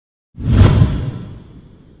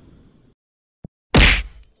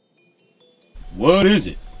What is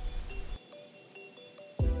it?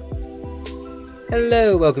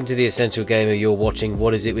 Hello, welcome to the Essential Gamer. You're watching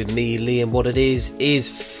What Is It with me, Liam. What it is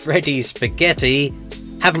Freddy Spaghetti.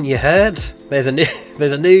 Haven't you heard? There's a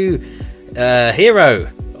new hero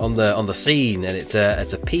on the scene, and it's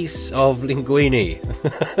a piece of linguine.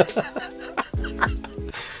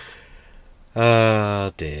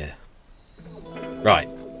 Oh dear. Right,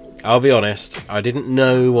 I'll be honest. I didn't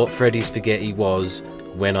know what Freddy Spaghetti was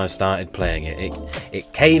when I started playing it.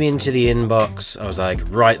 It came into the inbox. I was like,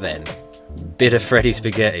 right then. Bit of Freddy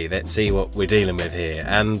Spaghetti, let's see what we're dealing with here.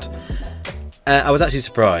 And I was actually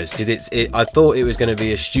surprised because I thought it was going to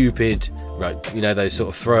be a stupid, right, you know, those sort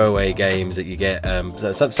of throwaway games that you get,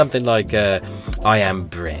 something like I Am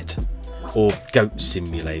Bread or Goat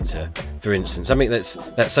Simulator, for instance, something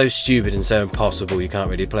that's so stupid and so impossible you can't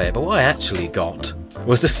really play it. But what I actually got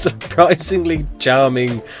was a surprisingly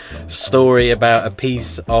charming story about a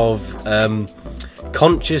piece of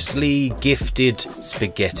consciously gifted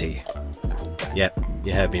spaghetti. Yep,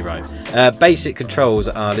 you heard me right. Basic controls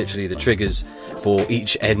are literally the triggers for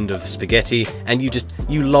each end of the spaghetti, and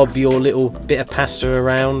you lob your little bit of pasta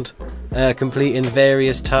around, completing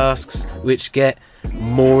various tasks which get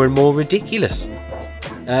more and more ridiculous.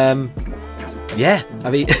 Yeah, I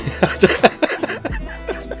mean,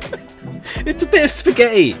 it's a bit of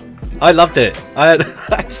spaghetti. I loved it. I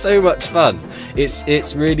had so much fun.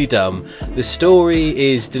 It's really dumb. The story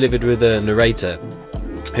is delivered with a narrator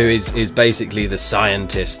who is basically the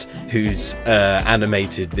scientist who's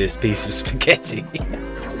animated this piece of spaghetti.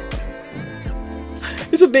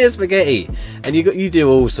 It's a bit of spaghetti, and you do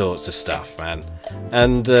all sorts of stuff, man.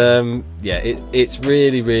 And yeah, it's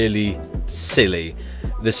really silly.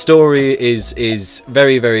 The story is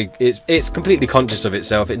very it's completely conscious of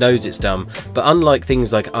itself. It knows it's dumb, but unlike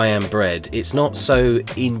things like I Am Bread, it's not so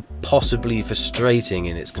impossibly frustrating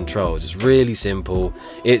in its controls. It's really simple.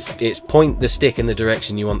 It's point the stick in the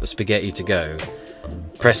direction you want the spaghetti to go,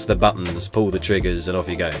 press the buttons, pull the triggers, and off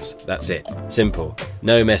he goes. That's it. Simple.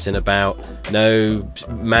 No messing about, no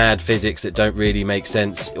mad physics that don't really make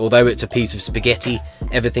sense. Although it's a piece of spaghetti,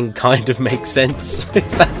 everything kind of makes sense,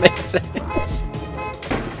 if that makes sense.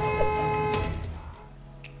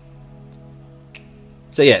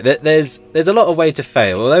 So yeah, there's a lot of way to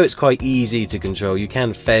fail. Although it's quite easy to control, you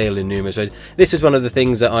can fail in numerous ways. This is one of the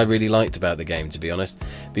things that I really liked about the game, to be honest,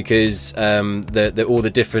 because all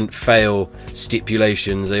the different fail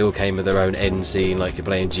stipulations, they all came with their own end scene, like you're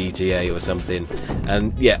playing GTA or something.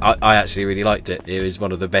 And yeah, I actually really liked it. It was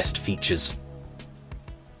one of the best features.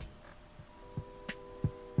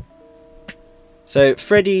 So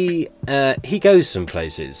Freddy, he goes some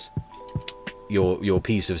places. Your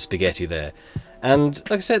piece of spaghetti there. And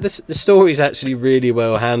like I said, the story is actually really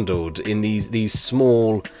well handled in these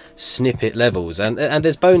small snippet levels, and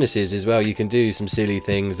there's bonuses as well. You can do some silly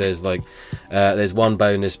things. There's like there's one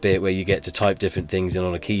bonus bit where you get to type different things in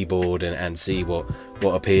on a keyboard and see what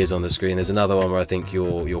appears on the screen. There's another one where I think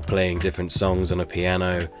you're playing different songs on a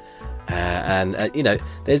piano, and you know,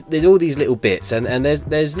 there's all these little bits, and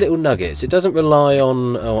there's little nuggets. It doesn't rely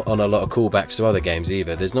on a lot of callbacks to other games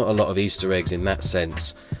either. There's not a lot of Easter eggs in that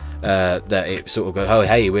sense. That it sort of goes, oh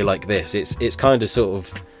hey, we're like this. It's kind of sort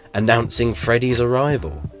of announcing Freddy's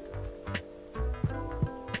arrival.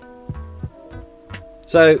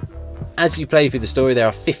 So as you play through the story, there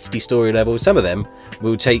are 50 story levels. Some of them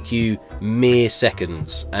will take you mere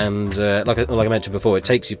seconds, and like I mentioned before, it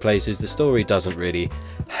takes you places. The story doesn't really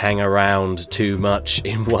hang around too much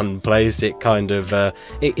in one place. It kind of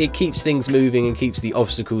it keeps things moving and keeps the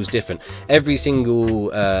obstacles different. Every single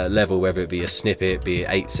level, whether it be a snippet, be it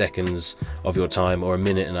 8 seconds of your time or a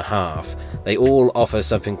minute and a half, they all offer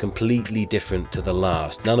something completely different to the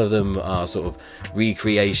last. None of them are sort of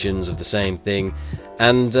recreations of the same thing,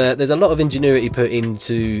 and there's a lot of ingenuity put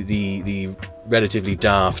into the relatively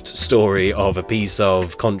daft story of a piece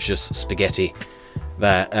of conscious spaghetti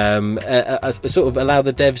that sort of allow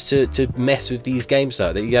the devs to mess with these games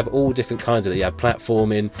so that you have all different kinds of it. You have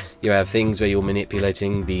platforming, you have things where you're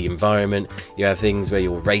manipulating the environment, you have things where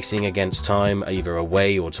you're racing against time, either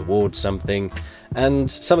away or towards something, and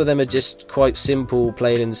some of them are just quite simple,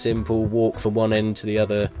 plain and simple, walk from one end to the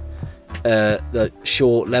other, the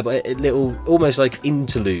short level, little almost like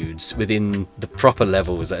interludes within the proper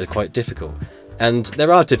levels that are quite difficult. And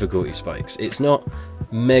there are difficulty spikes. It's not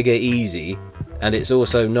mega easy, and it's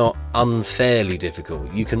also not unfairly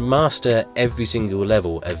difficult. You can master every single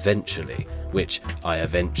level eventually, which I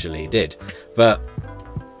eventually did, but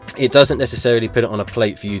it doesn't necessarily put it on a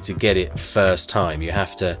plate for you to get it first time. You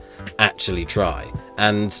have to actually try,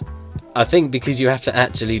 and I think because you have to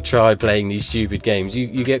actually try playing these stupid games,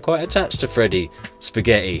 you get quite attached to Freddy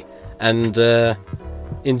Spaghetti, and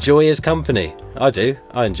enjoy his company. I do.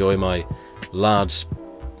 I enjoy my large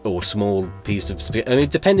or small piece of spaghetti. I mean,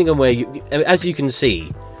 depending on where you... As you can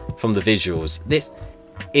see from the visuals,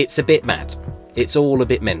 it's a bit mad. It's all a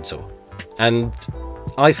bit mental. And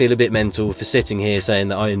I feel a bit mental for sitting here saying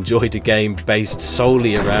that I enjoyed a game based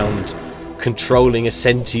solely around controlling a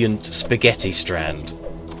sentient spaghetti strand.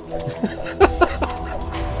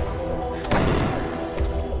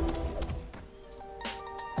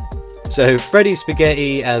 So Freddy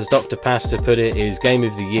Spaghetti, as Dr. Pasta put it, is Game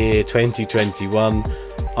of the Year 2021.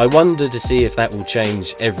 I wonder to see if that will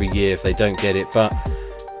change every year if they don't get it, but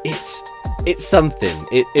it's something.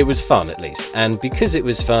 It was fun, at least, and because it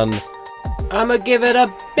was fun, I'ma give it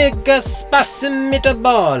a bigger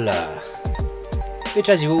spassimitabola, which,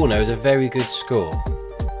 as you all know, is a very good score.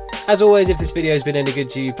 As always, if this video has been any good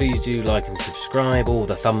to you, please do like and subscribe. All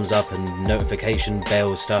the thumbs up and notification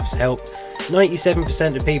bell stuffs help.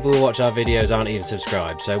 97% of people who watch our videos aren't even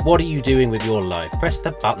subscribed, so what are you doing with your life? Press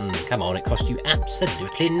the button. Come on, it costs you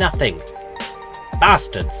absolutely nothing.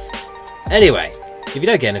 Bastards! Anyway, if you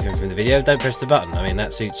don't get anything from the video, don't press the button. I mean,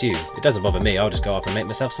 that suits you. It doesn't bother me. I'll just go off and make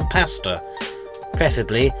myself some pasta.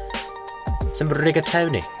 Preferably some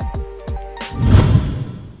rigatoni.